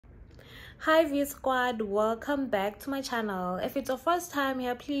Hi V Squad, welcome back to my channel. If it's your first time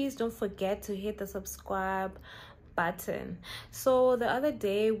here, please don't forget to hit the subscribe button. So the other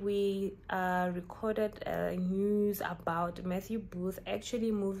day we recorded news about Mathew Booth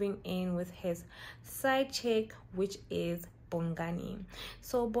actually moving in with his side chick, which is Bongani.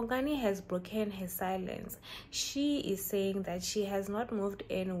 So Bongani has broken his silence. She is saying that she has not moved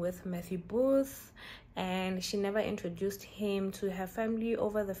in with Mathew Booth and she never introduced him to her family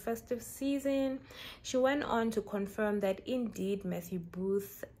over the festive season. She went on to confirm that indeed Mathew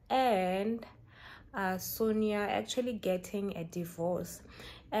Booth and Sonia actually getting a divorce,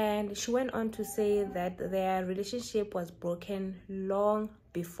 and she went on to say that their relationship was broken long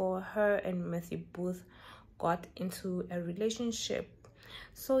before her and Mathew Booth got into a relationship.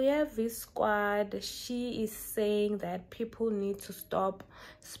 So yeah, V Squad, she is saying that people need to stop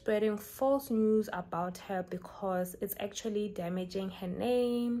spreading false news about her because it's actually damaging her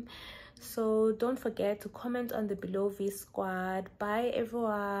name. So don't forget to comment on the below, V Squad. Bye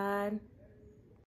everyone.